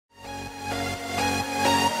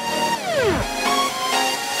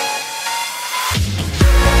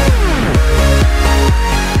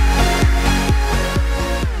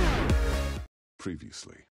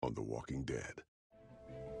Walking Dead.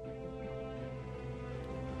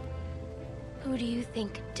 Who do you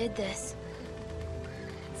think did this?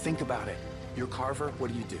 Think about it. You're Carver, what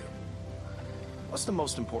do? What's the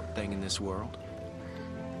most important thing in this world?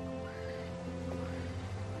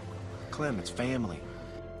 Clem, it's family.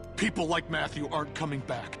 People like Matthew aren't coming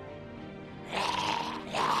back.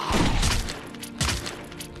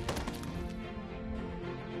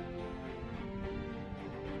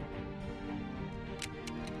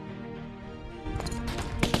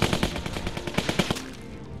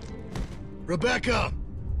 Rebecca,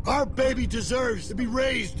 our baby deserves to be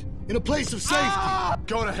raised in a place of safety. Ah!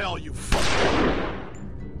 Go to hell, you fuck.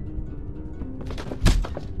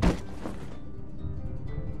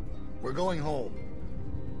 We're going home.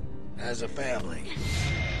 As a family.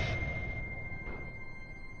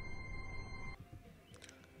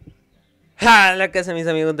 Hola, ¿qué hacen mis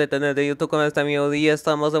amigos de internet de YouTube? ¿Cómo está mi día?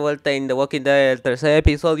 Estamos de vuelta en The Walking Dead, el tercer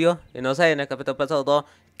episodio. Y no sé, en el capítulo pasado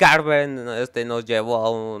Carver nos llevó a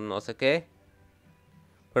un no sé qué.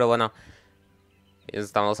 Pero bueno,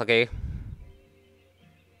 estamos aquí.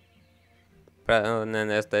 Pero en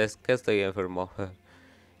este es que estoy enfermo.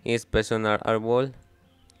 Inspeccionar árbol.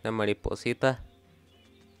 La mariposita.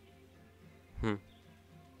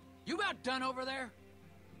 You about done over there?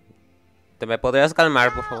 ¿Te me podrías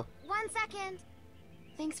calmar, por favor? 1 second.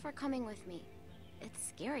 Thanks for coming with me. It's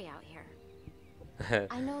scary out here.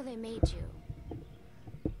 I know they made you.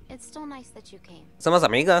 It's still nice that you came. Somos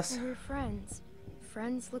amigas. We're friends.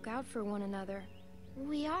 Friends look out for one another.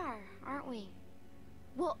 We are, aren't we?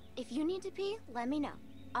 Well, if you need to pee, let me know.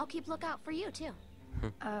 I'll keep lookout for you, too.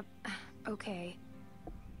 Okay.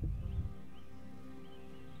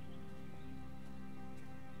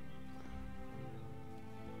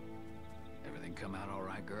 Everything come out all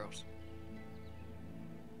right, girls?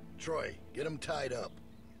 Troy, get them tied up.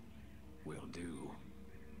 Will do.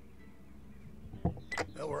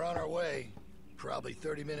 Well, we're on our way. Probably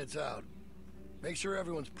 30 minutes out. Make sure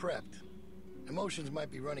everyone's prepped. Emotions might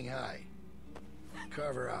be running high.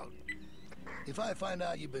 Carver out. If I find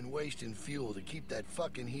out you've been wasting fuel to keep that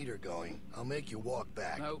fucking heater going, I'll make you walk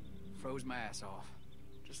back. Nope. Froze my ass off.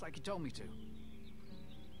 Just like you told me to.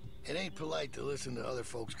 It ain't polite to listen to other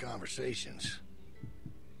folks' conversations.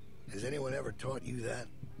 Has anyone ever taught you that?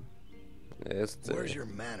 Where's your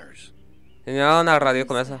manners? Tenía una radio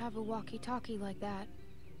como I used to esa. have a walkie-talkie like that.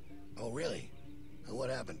 Oh, really? And what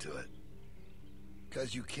happened to it?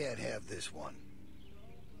 'Cause you can't have this one.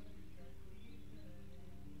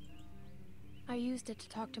 I used it to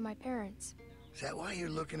talk to my parents. Is that why you're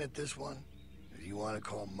looking at this one? Or do you want to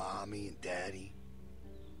call Mommy and Daddy?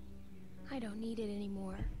 I don't need it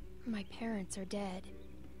anymore. My parents are dead.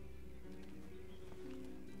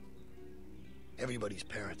 Everybody's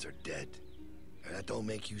parents are dead. And that don't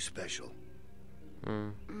make you special.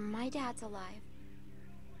 My dad's alive.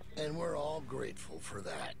 And we're all grateful for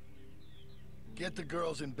that. Get the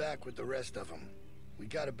girls in back with the rest of them. We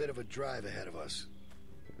got a bit of a drive ahead of us.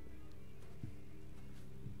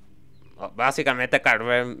 Básicamente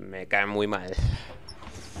Carver me cae muy mal.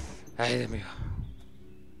 Ay, Dios mío.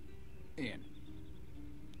 Ian.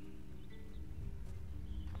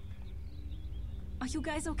 Are you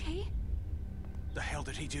guys okay? The hell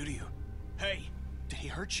did he do to you? Hey, did he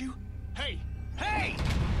hurt you? Hey! Hey!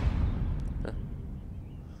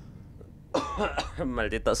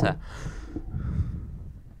 Maldito sea.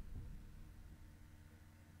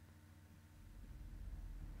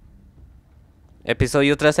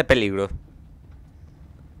 Episodio 13, peligro.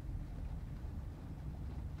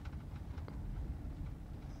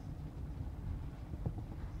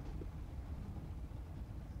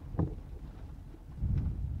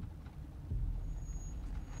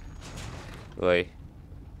 Uy.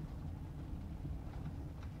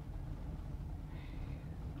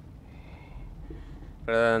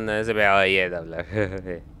 Perdón, no se me va a ir a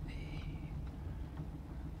hablar.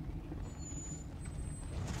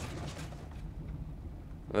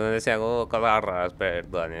 No decía algo cosas raras,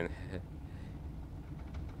 perdonen.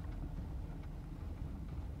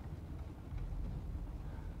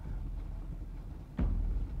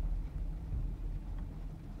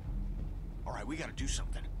 All right, we gotta do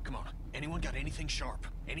something. Come on. Anyone got anything sharp?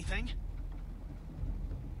 Anything?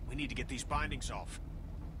 We need to get these bindings off.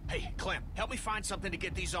 Hey, Clem, help me find something to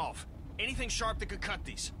get these off. Anything sharp that could cut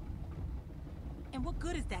these. And what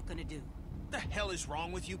good is that gonna do? The hell is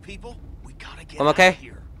wrong with you people? We gotta get ¿Cómo out qué? of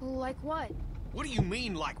here. Like what? What do you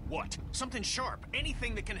mean, like what? Something sharp.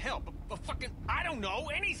 Anything that can help. A fucking... I don't know.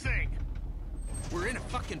 Anything. We're in a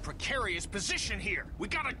fucking precarious position here. We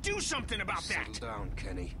gotta do something about that. Settle down,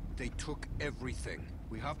 Kenny. They took everything.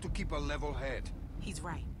 We have to keep a level head. He's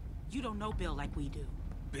right. You don't know Bill like we do.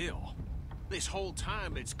 Bill? This whole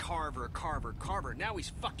time it's Carver, Carver, Carver. Now he's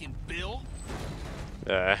fucking Bill?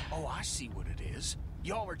 Oh, I see what it is.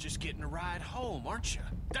 Y'all are just getting a ride home, aren't you?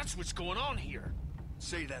 That's what's going on here.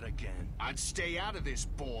 Say that again. I'd stay out of this,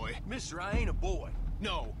 boy. Mister, I ain't a boy.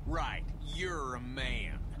 No, right. You're a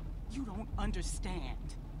man. You don't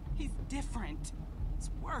understand. He's different. It's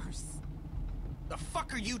worse. The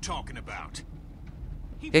fuck are you talking about?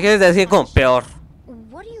 ¿Qué quieres decir con peor?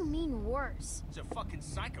 What do you mean worse? He's a fucking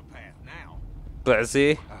psychopath now. Pues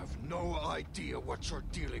sí. I have no idea what you're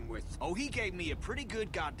dealing with. Oh, he gave me a pretty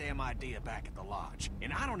good goddamn idea back at the lodge.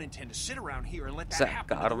 And I don't intend to sit around here and let that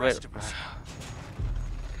happen to the rest of us.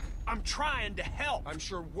 I'm trying to help. I'm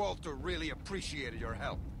sure Walter really appreciated your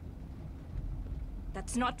help.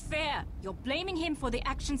 That's not fair. You're blaming him for the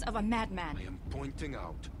actions of a madman. I am pointing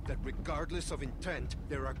out that regardless of intent,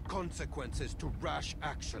 there are consequences to rash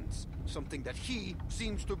actions. Something that he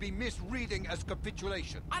seems to be misreading as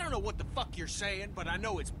capitulation. I don't know what the fuck you're saying, but I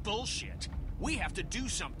know it's bullshit. We have to do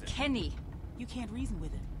something. Kenny, you can't reason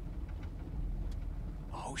with it.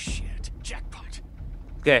 Oh shit. Jackpot.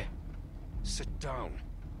 ¿Qué? Sit down.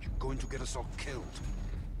 You're going to get us all killed.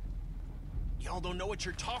 Y'all don't know what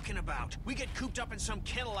you're talking about. We get cooped up in some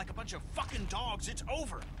kennel like a bunch of fucking dogs, it's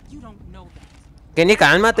over. You don't know that. Kenny, I've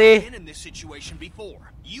cálmate. been in this situation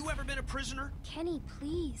before. You ever been a prisoner? Kenny,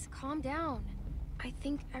 please, calm down. I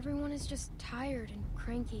think everyone is just tired and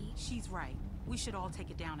cranky. She's right. We should all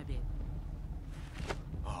take it down a bit.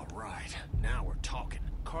 All right, now we're talking.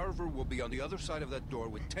 Carver will be on the other side of that door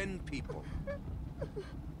with 10 people.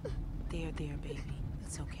 There, baby.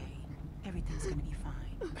 It's okay. Everything's gonna be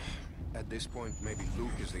fine. At this point, maybe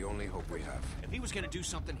Luke is the only hope we have. If he was gonna do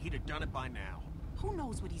something, he'd have done it by now. Who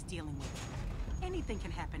knows what he's dealing with? Anything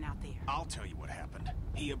can happen out there. I'll tell you what happened.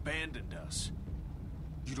 He abandoned us.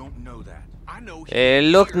 You don't know that. I know he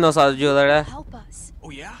Luke nos ayudará. Help us. Oh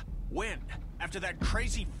yeah? When? After that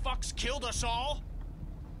crazy fucks killed us all?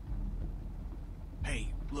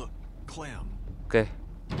 Hey, look, Clem. ¿Qué?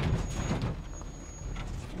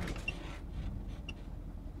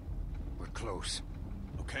 We're close.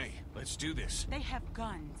 Okay, let's do this. They have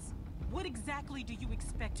guns. What exactly do you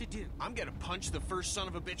expect to do? I'm gonna punch the first son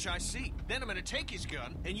of a bitch I see. Then I'm gonna take his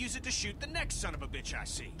gun and use it to shoot the next son of a bitch I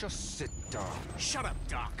see. Just sit down. Shut up,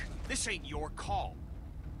 Doc. This ain't your call.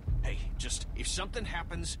 Hey, just, if something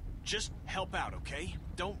happens, just help out, okay?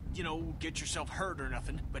 Don't, you know, get yourself hurt or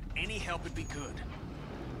nothing, but any help would be good.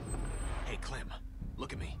 Hey, Clem,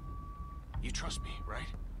 look at me. You trust me, right?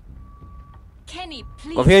 Kenny,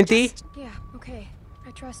 please. Confío en ti. Yeah, okay.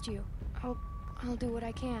 I trust you. I'll do what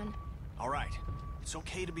I can. All right. It's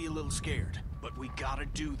okay to be a little scared, but we gotta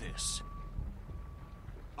do this.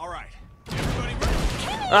 All right. Everybody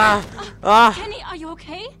ready? Kenny, are you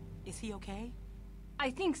okay? Is he okay?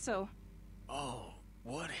 I think so. Oh,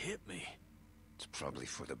 what hit me? It's probably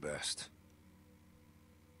for the best.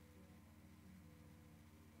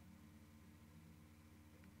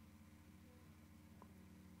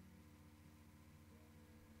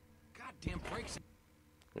 Goddamn brakes.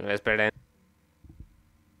 Esperen.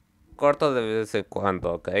 Corto de vez en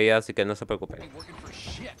cuando, ok, así que no se preocupen. Ain't working for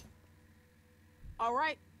shit. All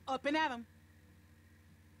right, up and at him.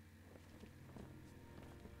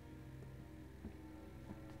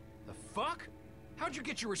 The fuck? How'd you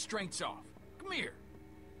get your restraints off? Come here.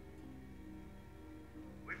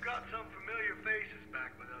 We've got some familiar faces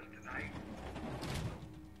back with us tonight.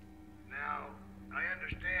 Now, I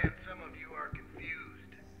understand some of you are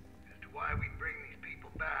confused as to why we bring these people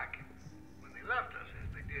back when they left us as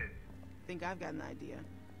they did. I think I've got an idea.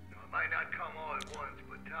 Now, it might not come all at once,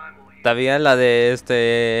 but time will heal. Todavía la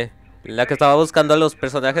de la que estaba buscando a los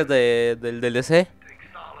personajes del DLC. Take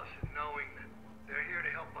solace in knowing that they're here to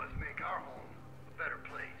help us make our home a better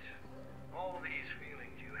place. All these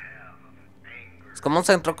feelings you have of anger, Es como un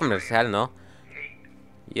centro comercial, ¿no? hate,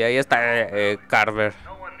 Y ahí está Carver.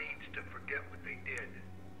 no one needs to forget what they did,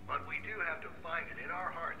 but we do have to find it in our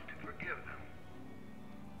hearts to forgive them.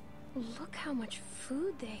 Look how much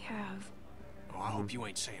food they have. Oh, I hope you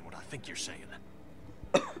ain't saying what I think you're saying.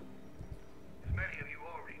 As many of you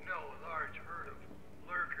already know, a large herd of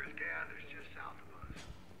lurkers gathers just south of us.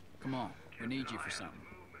 Come on, we need you for something.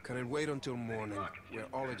 Can it wait until morning? We're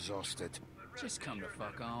all exhausted. Just come the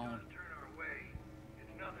fuck on. Turn our way.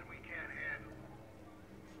 It's nothing we can't handle.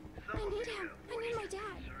 I need him. I need my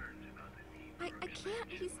dad. I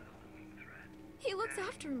can't. He looks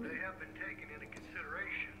after me. They have been taken into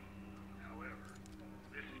consideration. However,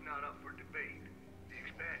 this is not up for debate. The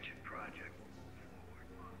expansion project will move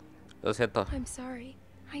forward. Lo siento. I'm sorry.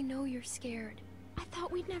 I know you're scared. I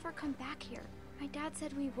thought we'd never come back here. My dad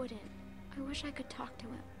said we wouldn't. I wish I could talk to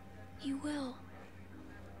him. You will.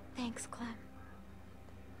 Thanks, Clem.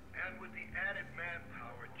 And with the added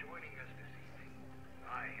manpower joining us this evening,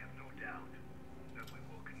 I have no doubt that we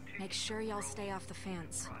will continue. Make sure y'all stay off the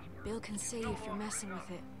fence. Bill can see if you're messing with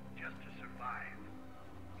it. Just to survive.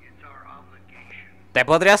 It's our obligation. Te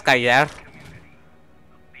podrías callar.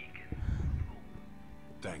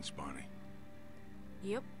 Thanks, Barney.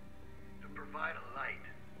 Yep. To provide a light,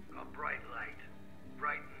 a bright light,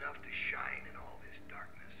 bright enough to shine in all this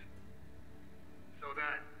darkness. So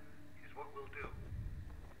that is what we'll do.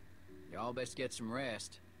 Y'all best get some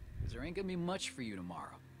rest, because there ain't gonna be much for you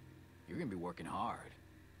tomorrow. You're gonna be working hard.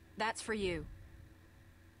 That's for you.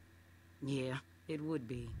 Yeah, it would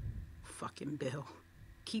be. Fucking Bill.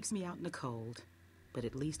 Keeps me out in the cold, but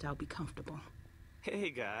at least I'll be comfortable.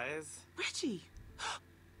 Hey, guys. Reggie!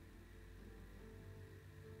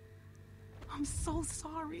 I'm so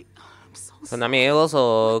sorry. I'm so ¿Son sorry. amigos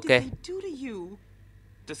o What qué? did they do to you?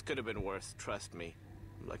 This could have been worse, trust me.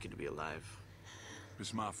 I'm lucky to be alive.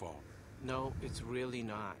 It's my fault. No, it's really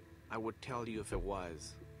not. I would tell you if it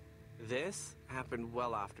was. This happened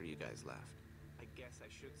well after you guys left. I guess I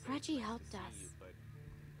should say Reggie it's nice helped to see us you, but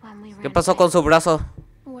when we ran ¿Qué pasó away. con su brazo?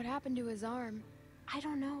 What happened to his arm? I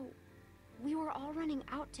don't know. We were all running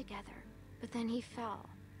out together, but then he fell,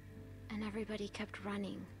 and everybody kept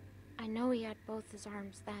running. I know he had both his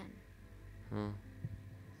arms then.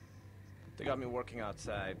 They got me working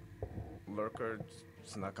outside. Lurker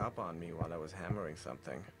snuck up on me while I was hammering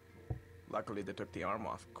something. Luckily, they took the arm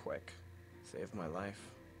off quick. Saved my life.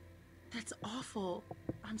 That's awful.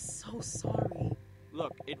 I'm so sorry.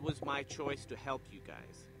 Look, it was my choice to help you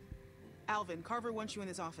guys. Alvin, Carver wants you in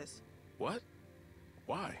his office. What?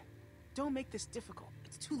 Why? Don't make this difficult.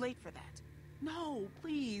 It's too late for that. No,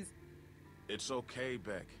 please. It's okay,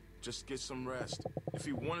 Beck. Just get some rest. If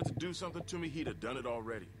he wanted to do something to me, he'd have done it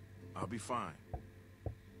already. I'll be fine.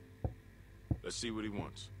 Let's see what he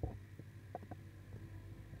wants.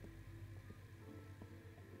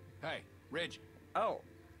 Hey, Reggie. Oh,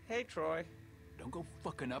 hey, Troy. Don't go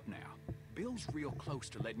fucking up now. Bill's real close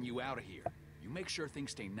to letting you out of here. You make sure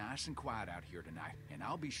things stay nice and quiet out here tonight, and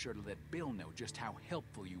I'll be sure to let Bill know just how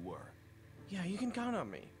helpful you were. Yeah, you can count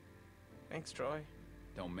on me. Thanks, Troy.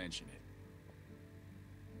 Don't mention it.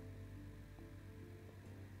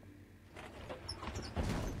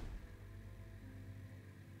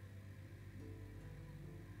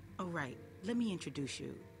 All right, let me introduce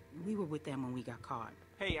you. We were with them when we got caught.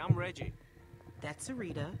 Hey, I'm Reggie. That's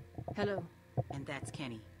Sarita. Hello. And that's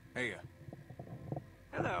Kenny. Hey,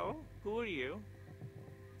 Hello. Who are you?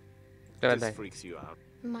 Espérate. This freaks you out.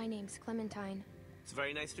 My name's Clementine. It's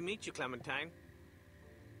very nice to meet you, Clementine.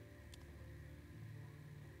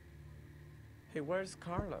 Hey, where's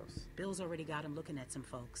Carlos? Bill's already got him looking at some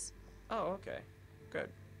folks. Oh, okay. Good.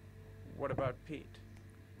 What about Pete?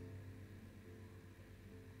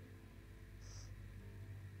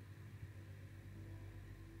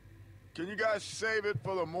 Can you guys save it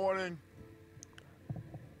for the morning?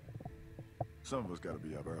 Some of us gotta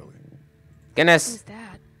be up early. ¿Quién es? Who's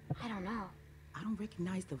that? I don't know. I don't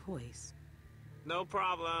recognize the voice. No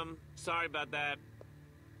problem. Sorry about that.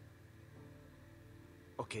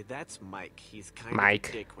 Okay, that's Mike. He's kind of a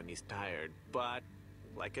dick when he's tired, but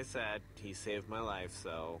like I said, he saved my life,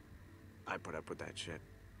 so I put up with that shit.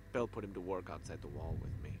 Bill put him to work outside the wall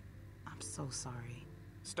with me. I'm so sorry.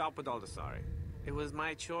 Stop with all the sorry. It was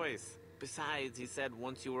my choice. Besides, he said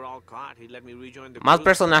once you were all caught, he'd let me rejoin the Más crew.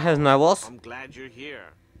 personajes nuevos. I'm glad you're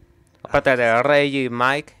here. Aparte de Reggie y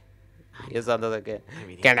Mike. Y es tanto de que...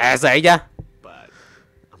 ¿Quién es ella? But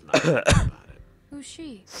I'm not happy about it. Who's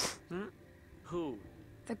she? Who?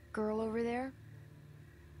 The girl over there?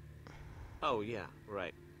 Oh, yeah,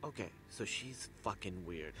 right. Okay, so she's fucking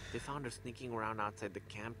weird. They found her sneaking around outside the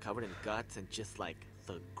camp covered in guts and just like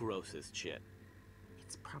the grossest shit.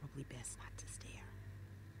 It's probably best not to stare.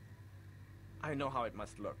 I know how it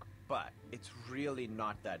must look, but it's really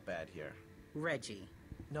not that bad here. Reggie.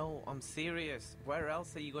 No, I'm serious. Where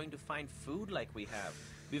else are you going to find food like we have?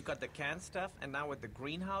 We've got the canned stuff, and now with the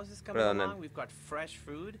greenhouses coming along, we've got fresh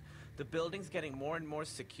food. The building's getting more and more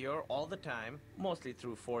secure all the time, mostly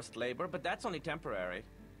through forced labor, but that's only temporary.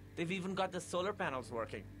 They've even got the solar panels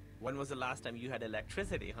working. When was the last time you had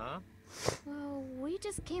electricity, huh? Well, we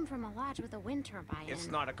just came from a lodge with a wind turbine. It's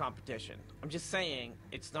not a competition. I'm just saying,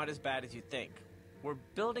 it's not as bad as you think. We're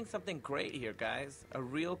building something great here, guys. A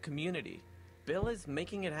real community. Bill is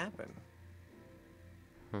making it happen.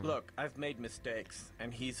 Look, I've made mistakes,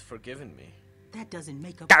 and he's forgiven me. That doesn't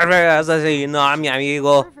make up. Carver asesinó a mi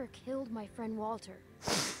amigo. Carver killed my friend Walter.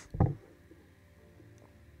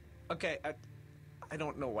 Okay, I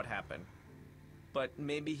don't know what happened. But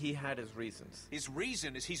maybe he had his reasons. His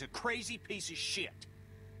reason is he's a crazy piece of shit.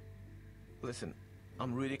 Listen,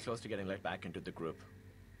 I'm really close to getting let back into the group.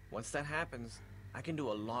 Once that happens, I can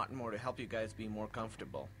do a lot more to help you guys be more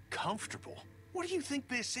comfortable. Comfortable? What do you think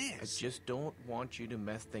this is? I just don't want you to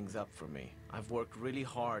mess things up for me. I've worked really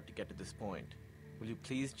hard to get to this point. Will you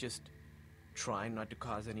please just try not to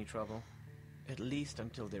cause any trouble? At least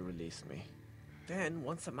until they release me. Then,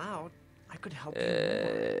 once I'm out, I could help you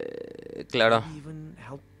more. Claro. Maybe even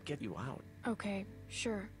help get you out. Okay,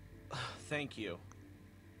 sure. Thank you.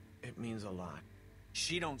 It means a lot.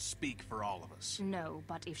 She don't speak for all of us. No,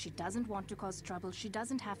 but if she doesn't want to cause trouble, she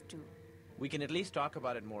doesn't have to. We can at least talk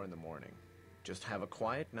about it more in the morning. Just have a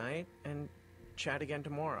quiet night and chat again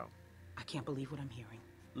tomorrow. I can't believe what I'm hearing.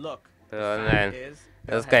 Look, Pero, the fact is, es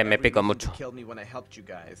Bill que had me every picó reason mucho. to kill me when I helped you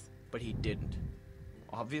guys, but he didn't.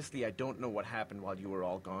 Obviously, I don't know what happened while you were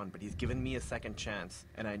all gone, but he's given me a second chance,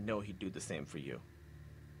 and I know he'd do the same for you.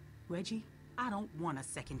 Reggie, I don't want a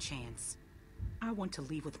second chance. I want to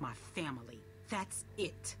leave with my family. That's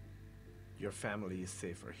it. Your family is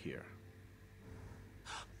safer here.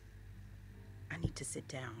 I need to sit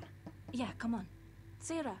down. Yeah, come on.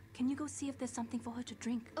 Sarah, can you go see if there's something for her to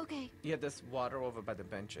drink? Okay. Yeah, there's water over by the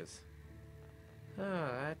benches.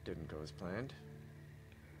 That didn't go as planned.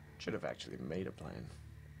 Should have actually made a plan.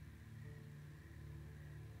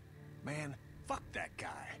 Man, fuck that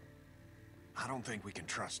guy. I don't think we can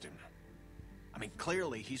trust him. I mean,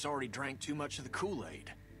 clearly he's already drank too much of the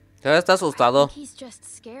Kool-Aid. Ya está asustado. He's just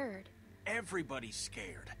scared. Everybody's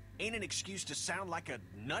scared. Ain't an excuse to sound like a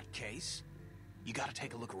nutcase. You gotta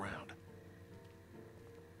take a look around.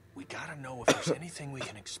 We gotta know if there's anything we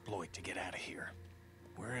can exploit to get out of here.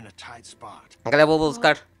 We're in a tight spot. ¿Qué le voy a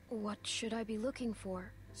buscar? What should I be looking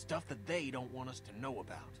for? Stuff that they don't want us to know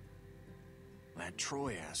about. That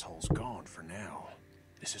Troy asshole's gone for now.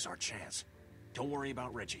 This is our chance. Don't worry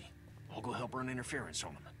about Reggie. I'll go help run interference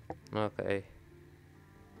on him. Okay.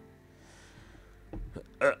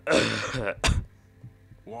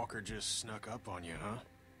 Walker just snuck up on you, huh?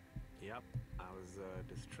 Yep, I was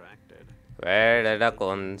distracted. A ver, era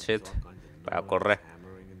con shit para correr. I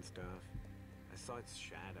saw its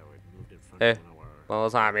shadow. It moved in front of one of our...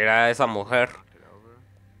 Vamos a mirar a esa mujer.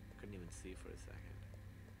 Couldn't even see for a second.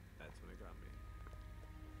 That's when it got me.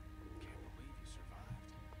 Can't believe you survived.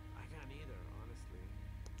 I can't either, honestly.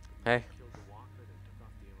 Hey. Killed the walker, then took off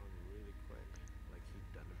the arm really quick, like he'd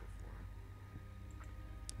done it before.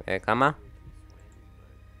 Cama.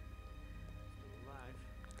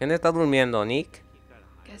 ¿Quién está durmiendo, Nick?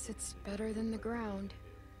 Guess it's better than the ground.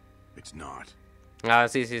 It's not. Ah,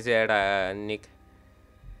 sí, era Nick.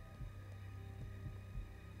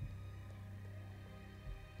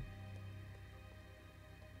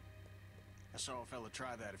 I saw a fella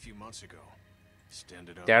try that a few months ago. Just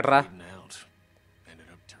ended up Tierra. bleeding out. Ended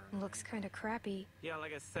up turning. Looks kind of crappy. Yeah,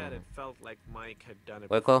 like I said, it felt like Mike had done it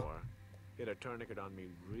Hueco. before. He had a tourniquet on me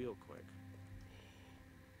real quick.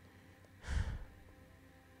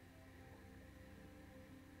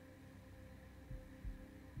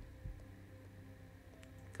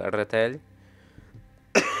 Carretel.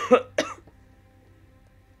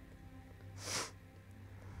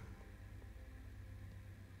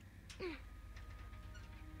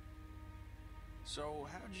 So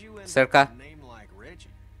how'd you end Cerca. up with a name like Reggie?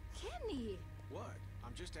 Kenny! What?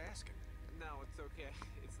 I'm just asking. No, it's okay.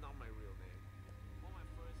 It's not my real name. On my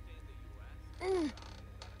first day in the U.S., got a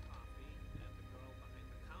coffee, and the girl behind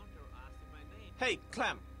the counter asked me my name. Hey,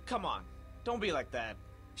 Clem, come on. Don't be like that.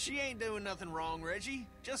 She ain't doing nothing wrong, Reggie.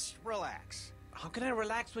 Just relax. How can I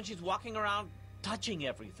relax when she's walking around touching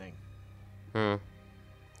everything? A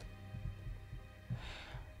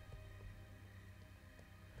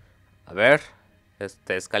ver,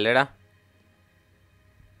 escalera.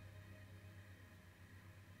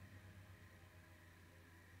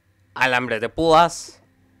 Alambre de púas.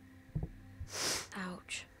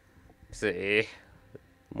 Ouch. Sí.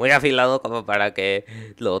 Muy afilado como para que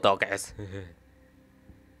lo toques.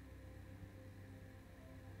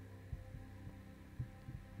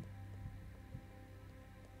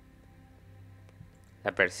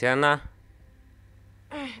 La persiana.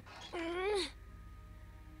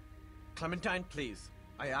 Clementine, please.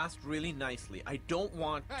 I asked really nicely. I don't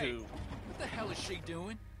want Hey, to... what the hell is she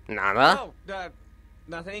doing? Nada. Oh,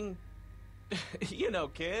 nothing. You know,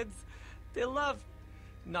 kids. They love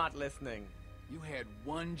not listening. You had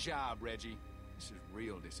one job, Reggie. This is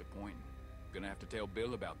real disappointing. Gonna have to tell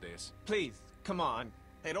Bill about this. Please, come on.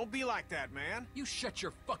 Hey, don't be like that, man. You shut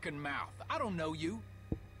your fucking mouth. I don't know you.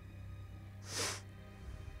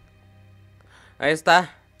 Ahí está.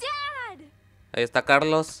 Dad! Ahí está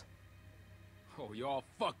Carlos. Oh, you're all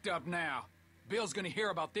fucked up now. Bill's gonna hear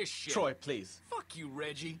about this shit. Troy, please. Fuck you,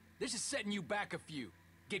 Reggie. This is setting you back a few.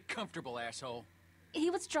 Get comfortable, asshole. He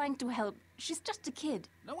was trying to help. She's just a kid.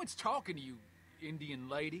 No one's talking to you, Indian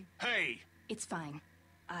lady. Hey! It's fine.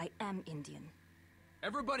 I am Indian.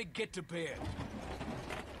 Everybody get to bed.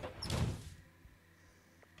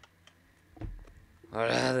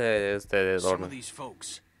 Ahora de Some dormir. of these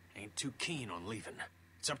folks ain't too keen on leaving.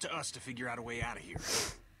 It's up to us to figure out a way out of here.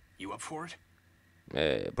 You up for it?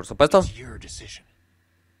 Por supuesto. It's your decision.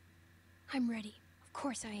 I'm ready. Of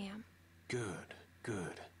course I am. Good,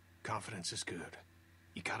 good. Confidence is good.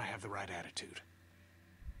 You gotta have the right attitude.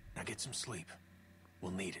 Now get some sleep.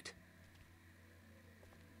 We'll need it.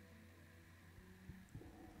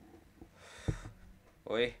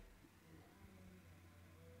 Uy.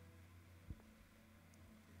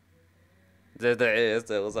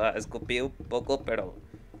 O sea, escupí un poco, pero...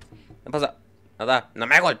 ¿Qué pasa? Nada, no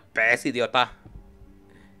me golpees, idiota.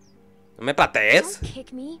 No me patees. Don't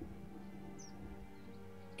kick me.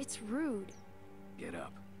 It's rude. Get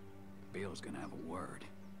up. Bill's gonna have a word.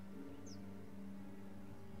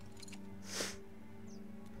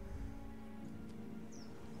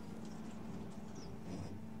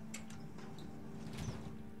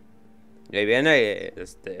 Y ahí viene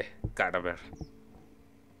Carver.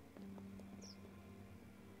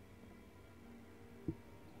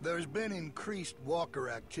 There's been increased walker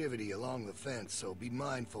activity along the fence, so be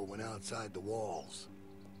mindful when outside the walls.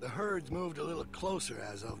 The herd's moved a little closer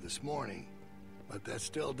as of this morning, but that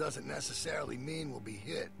still doesn't necessarily mean we'll be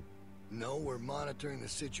hit. No, we're monitoring the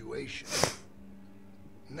situation.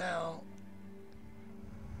 Now,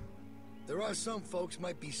 there are some folks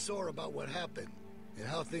might be sore about what happened and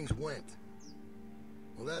how things went.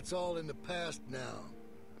 Well, that's all in the past now.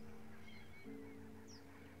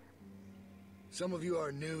 Some of you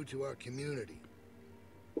are new to our community.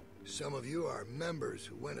 Some of you are members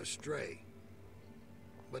who went astray.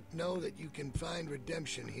 But know that you can find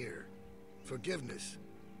redemption here, forgiveness,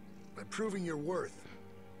 by proving your worth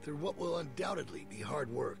through what will undoubtedly be hard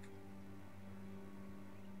work.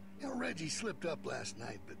 You know, Reggie slipped up last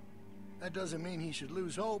night, but that doesn't mean he should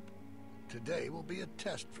lose hope. Today will be a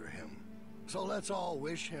test for him. So let's all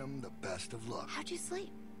wish him the best of luck. How'd you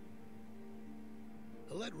sleep?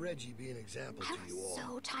 Let Reggie be an example to you all.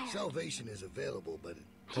 So tired. Salvation is available, but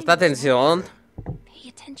Presta atención. Pay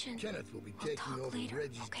attention. Kenneth will be taking over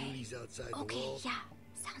Reggie's duties outside the wall. Okay, yeah.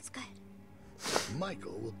 Sounds good.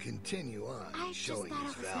 Michael will continue on I just showing thought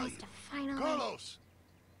his it was value. nice to finally... Carlos!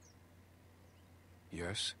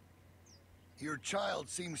 Yes? Your child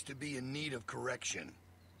seems to be in need of correction.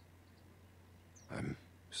 I'm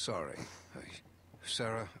sorry.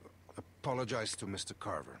 Sarah, apologize to Mr.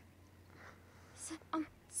 Carver.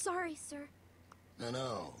 Sorry, sir.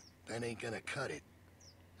 No, that ain't gonna cut it.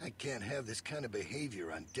 I can't have this kind of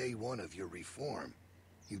behavior on day one of your reform.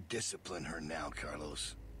 You discipline her now,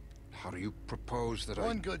 Carlos. How do you propose that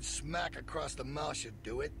One good smack across the mouth should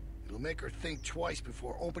do it. It'll make her think twice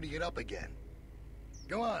before opening it up again.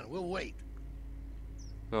 Go on, we'll wait.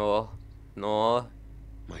 No, no.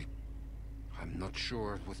 I'm not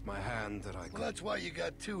sure with my hand that I could... Well, that's why you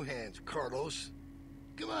got two hands, Carlos.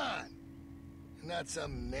 Come on. Not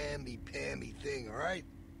some namby-pamby thing, all right?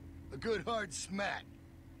 A good hard smack.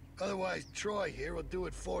 Otherwise, Troy here will do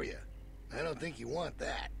it for you. I don't think you want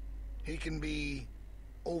that. He can be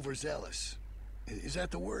overzealous. Is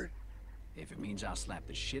that the word? If it means I'll slap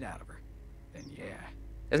the shit out of her, then yeah.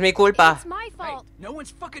 Es mi culpa. It's my fault. Hey, no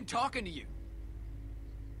one's fucking talking to you.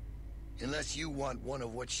 Unless you want one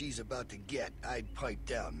of what she's about to get, I'd pipe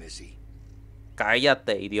down, Missy.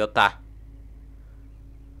 Cállate, idiota.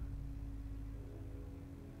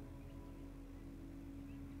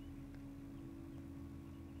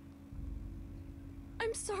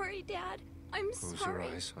 I'm sorry, Dad. I'm Close sorry.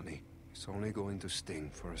 your eyes, honey. It's only going to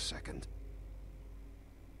sting for a second.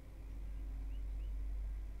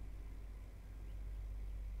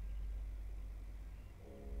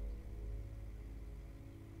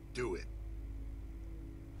 Do it.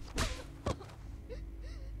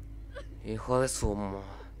 Hijo de su...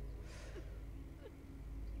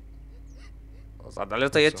 O sea, no le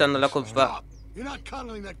estoy echando la culpa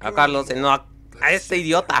a Carlos, sino a este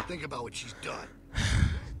idiota. Think about what she's done.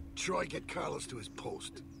 Troy, get Carlos to his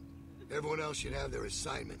post. Everyone else should have their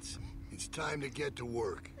assignments. It's time to get to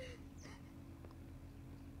work.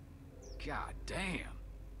 God damn.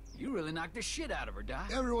 You really knocked the shit out of her,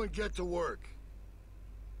 Doc. Everyone get to work.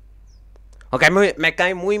 Ok, me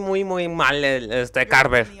cae muy mal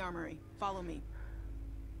Carver. Follow me.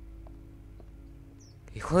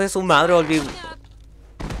 Hijo de su madre,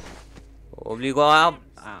 obligó a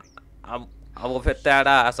bofetear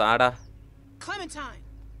a Sara. Clementine.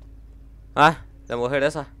 Ah, la mujer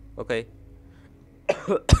esa. Ok.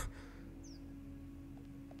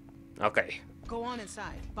 Okay. Go on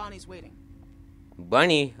inside. Bonnie's waiting.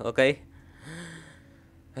 Bonnie, okay.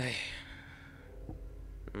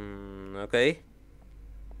 Okay.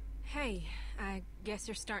 Hey, I guess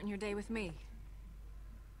you're starting your day with me.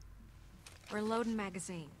 We're loading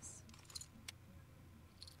magazines.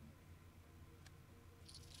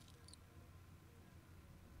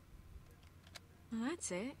 Well,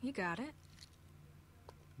 that's it. You got it.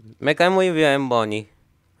 Me cae muy bien, Bonnie.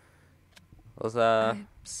 O sea... I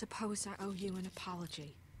suppose I owe you an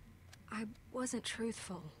apology. I wasn't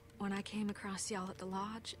truthful when I came across y'all at the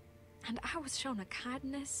lodge, and I was shown a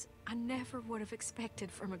kindness I never would have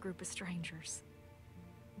expected from a group of strangers.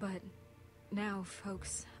 But now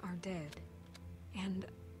folks are dead, and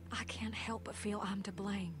I can't help but feel I'm to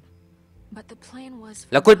blame. But the plan was...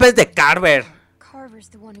 La culpa es de Carver. Carver's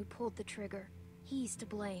the one who pulled the trigger. He's to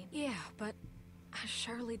blame. Yeah, but I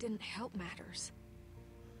surely didn't help matters.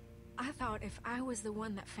 I thought if I was the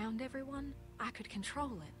one that found everyone, I could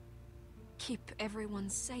control it. Keep everyone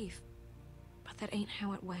safe. But that ain't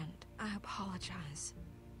how it went. I apologize.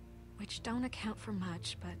 Which don't account for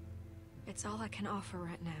much, but it's all I can offer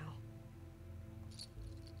right now.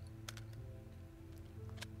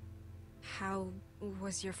 How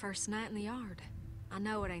was your first night in the yard? I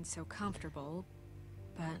know it ain't so comfortable,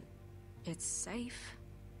 but it's safe.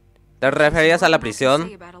 ¿Te referías a la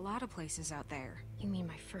prisión? About a lot of places out there. You mean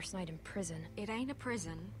my first night in prison? It ain't a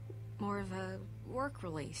prison, more of a work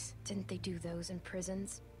release. Didn't they do those in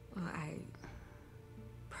prisons? Well,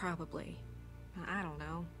 probably. I don't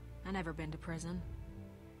know. I never been to prison.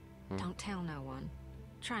 Don't tell no one.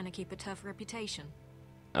 Trying to keep a tough reputation.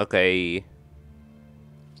 Okay.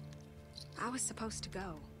 I was supposed to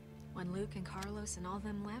go. When Luke and Carlos and all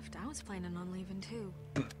them left, I was planning on leaving too.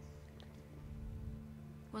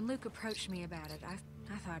 When Luke approached me about it,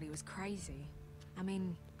 I thought he was crazy. I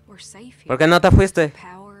mean, we're safe here. ¿Por qué no te fuiste?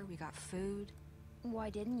 Power, we got food. Why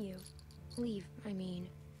didn't you leave? I mean,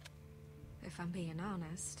 if I'm being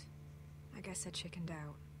honest, I guess I chickened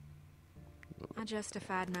out. I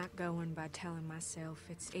justified not going by telling myself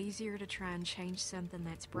it's easier to try and change something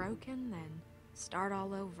that's broken than start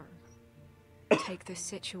all over. Take this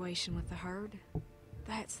situation with the herd.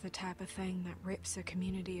 That's the type of thing that rips a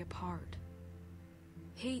community apart.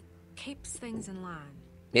 He keeps things in line.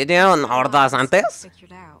 ¿Vinieron hordas antes?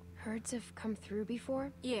 Herds have come through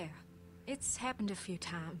before? Yeah, it's happened a few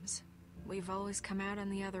times. We've always come out on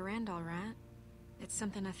the other end all right. It's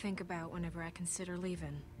something I think about whenever I consider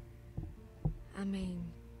leaving. I mean,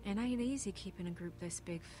 it ain't easy keeping a group this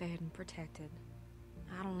big fed and protected.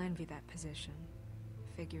 I don't envy that position.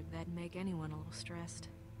 Figured that'd make anyone a little stressed.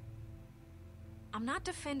 I'm not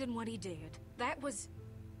defending what he did. That was...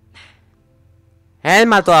 Él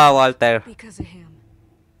mató a Walter. Because of him.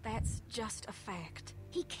 That's just a fact.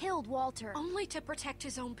 He killed Walter. Only to protect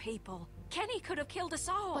his own people. Kenny could have killed us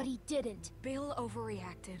all. But he didn't. Bill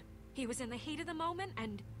overreacted. He was in the heat of the moment,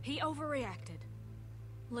 and he overreacted.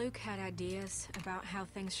 Luke had ideas about how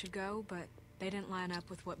things should go, but they didn't line up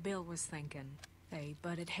with what Bill was thinking. They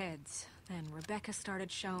butted heads. Then Rebecca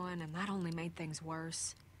started showing, and that only made things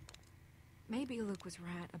worse. Maybe Luke was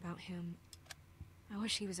right about him. I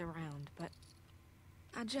wish he was around, but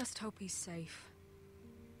I just hope he's safe.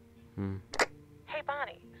 Hey,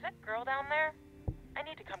 Bonnie, is that girl down there? I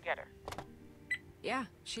need to come get her. Yeah,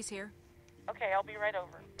 she's here. Okay, I'll be right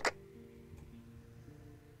over.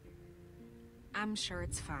 I'm sure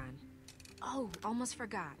it's fine. Oh, almost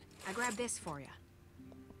forgot. I grabbed this for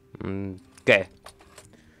you. ¿Qué?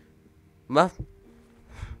 ¿Va?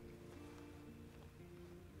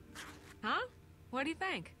 Huh? What do you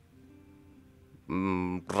think?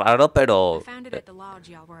 Raro, pero... I found it at the lodge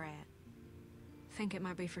y'all were at. Think it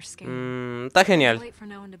might be for scanning. Está genial. Wait for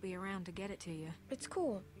no one to be around to get it to you. It's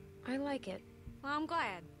cool. I like it. Well, I'm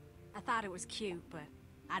glad. I thought it was cute, but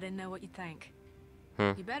I didn't know what you'd think.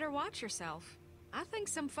 You better watch yourself. I think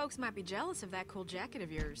some folks might be jealous of that cool jacket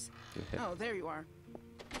of yours. Oh, there you are.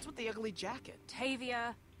 What's with the ugly jacket?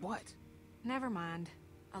 Tavia. What? Never mind.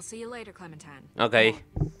 I'll see you later, Clementine. Okay.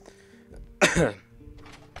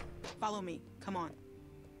 Follow me. Come on.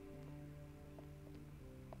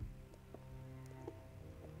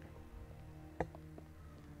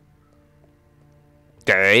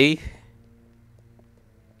 Okay.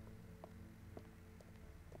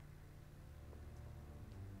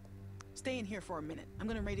 Stay in here for a minute. I'm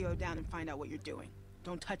gonna radio down and find out what you're doing.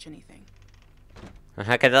 Don't touch anything.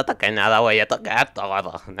 Ajá, que no toque nada, voy a tocar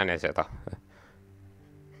todo. No necesito.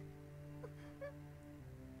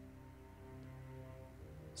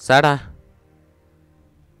 Sara.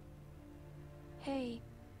 Hey.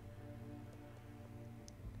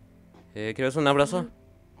 ¿Quieres un abrazo?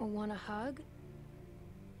 Want a hug?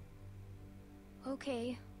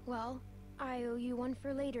 Okay, well, I owe you one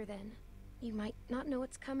for later then. You might not know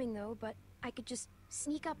it's coming though, but I could just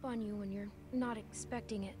sneak up on you when you're not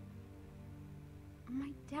expecting it.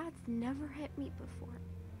 My dad's never hit me before.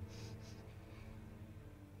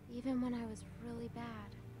 Even when I was really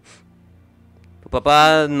bad. Tu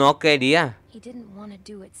papá no quería. He didn't want to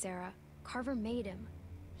do it, Sarah. Carver made him.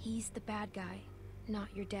 He's the bad guy, not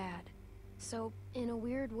your dad. So, in a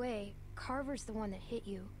weird way, Carver's the one that hit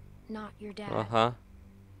you, not your dad. Uh-huh.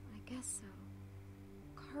 I guess so.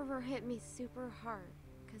 Carver hit me super hard,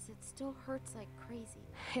 because it still hurts like crazy.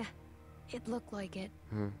 Yeah, it looked like it.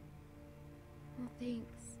 Well,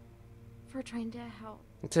 thanks for trying to help.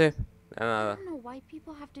 Sí. I Nada. don't know why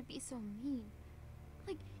people have to be so mean.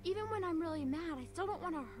 Like, even when I'm really mad, I still don't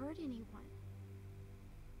want to hurt anyone.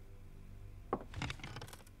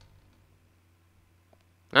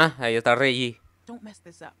 Ah, ahí está Reggie. Don't mess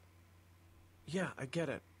this up. Yeah, I get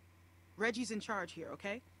it. Reggie's in charge here,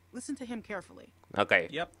 okay? Listen to him carefully. Okay.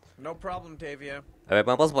 Yep, no problem, Tavia. A ver,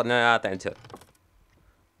 vamos a poner atención.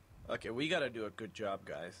 Okay, we gotta do a good job,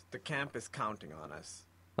 guys. The camp is counting on us.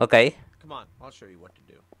 Okay. Come on, I'll show you what to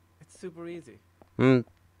do. It's super easy.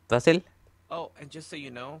 Fácil. Oh, and just so you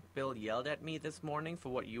know, Bill yelled at me this morning for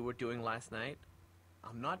what you were doing last night.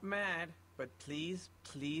 I'm not mad, but please,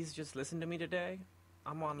 please just listen to me today.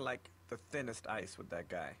 I'm on, like, the thinnest ice with that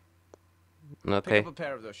guy. Okay. Pick up a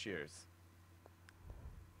pair of those shears.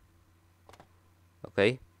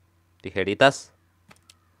 Okay. Tijeritas.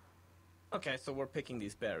 Okay, so we're picking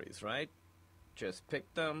these berries, right? Just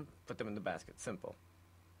pick them, put them in the basket. Simple.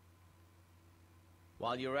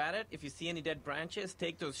 While you're at it, if you see any dead branches,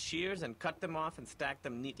 take those shears and cut them off and stack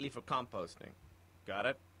them neatly for composting. Got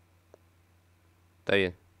it? Está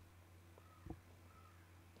bien.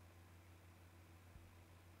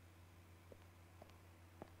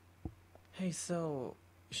 Hey, so,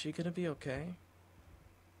 is she gonna be okay?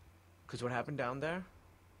 Because what happened down there?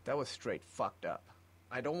 That was straight fucked up.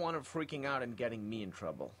 I don't want her freaking out and getting me in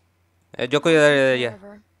trouble. Yo cuidaré de ella.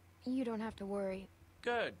 Whatever. You don't have to worry.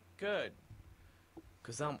 Good, good.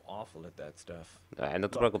 Because I'm awful at that stuff. Ay, no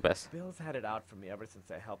te Look, preocupes. Bill's had it out for me ever since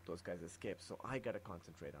I helped those guys escape, so I gotta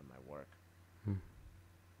concentrate on my work.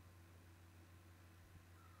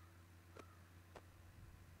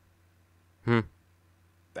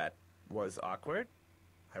 That was awkward.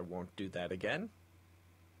 I won't do that again.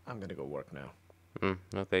 I'm gonna go work now.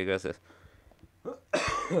 Ok, gracias.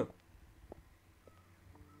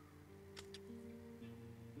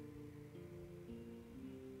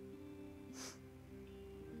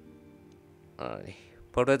 Ay,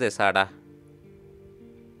 pobre de Sara.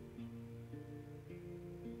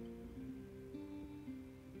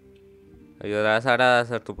 Ayudar a Sara a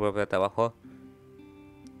hacer tu propio trabajo.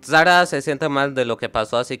 Sara se siente mal de lo que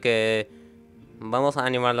pasó, así que vamos a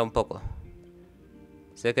animarla un poco.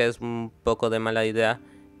 Sé que es un poco de mala idea,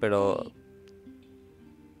 pero...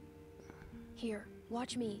 Here,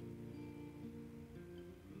 watch me.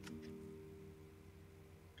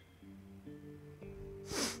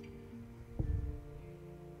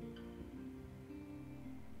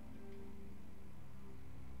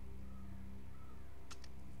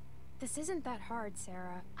 This isn't that hard,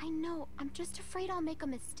 Sarah. I know, I'm just afraid I'll make a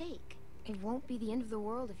mistake. It won't be the end of the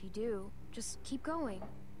world if you do. Just keep going.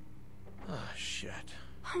 Oh, shit.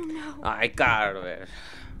 Oh no. Ay, Carver.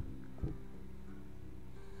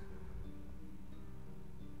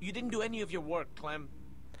 You didn't do any of your work, Clem.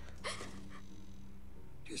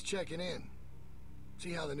 Just checking in.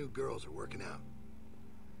 See how the new girls are working out.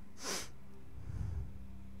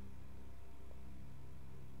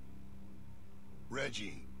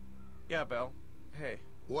 Reggie. Yeah, Bill. Hey.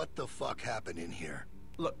 What the fuck happened in here?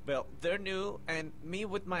 Look, Bill, they're new, and me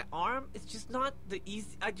with my arm, it's just not the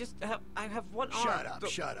easy... I have one arm. Shut up,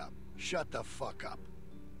 shut up. Shut the fuck up.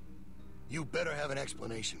 You better have an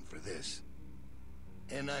explanation for this.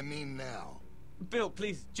 And I mean now. Bill,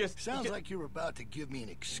 please, just... Sounds like you were about to give me an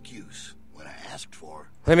excuse when I asked for...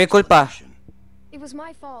 Fue mi culpa. It was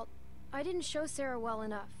my fault. I didn't show Sarah well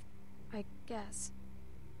enough. I guess.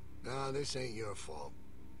 No, this ain't your fault.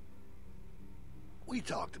 We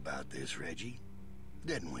talked about this, Reggie.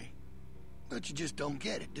 Didn't we? But you just don't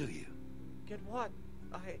get it, do you? Get what?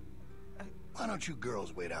 Why don't you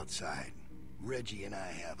girls wait outside? Reggie and I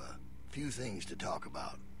have a few things to talk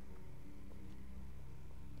about.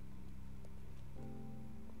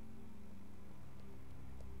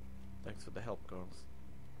 Thanks for the help, girls.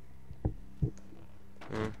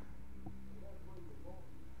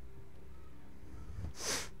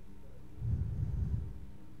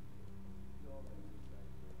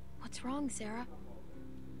 What's wrong, Sarah?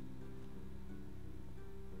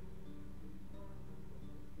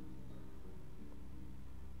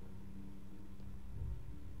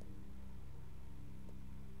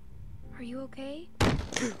 Are you okay?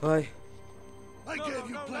 Ay. I gave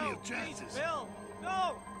you plenty of chances. Bill,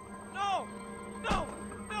 no, no, no,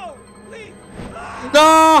 no, please.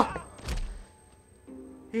 ¡No!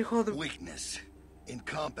 Hijo de... Weakness,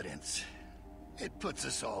 incompetence. It puts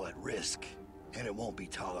us all at risk, and it won't be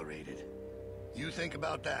tolerated. You think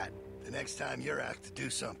about that the next time you're asked to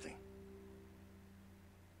do something.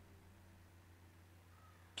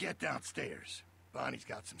 Get downstairs. Bonnie's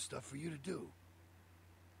got some stuff for you to do.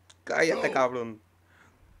 Cállate, cabrón.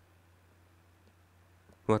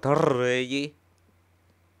 Matar a Reggie.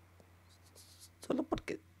 Solo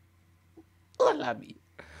porque... Hola, mi.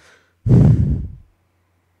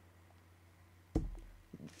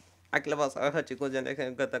 Aquí lo vamos a ver, chicos. Ya en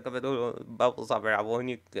este capítulo vamos a ver a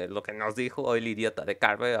Bonnie, que es lo que nos dijo el idiota de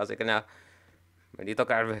Carver. Así que nada, bendito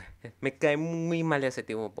Carver. Me cae muy mal ese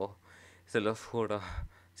tipo, se los juro.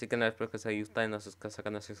 Así que nada, espero que se gusten a sus casas,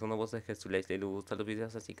 canales, son nuevos de Jesús, les gustan los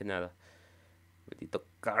videos. Así que nada, bendito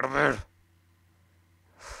Carver.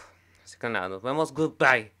 Así que nada, nos vemos,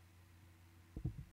 goodbye.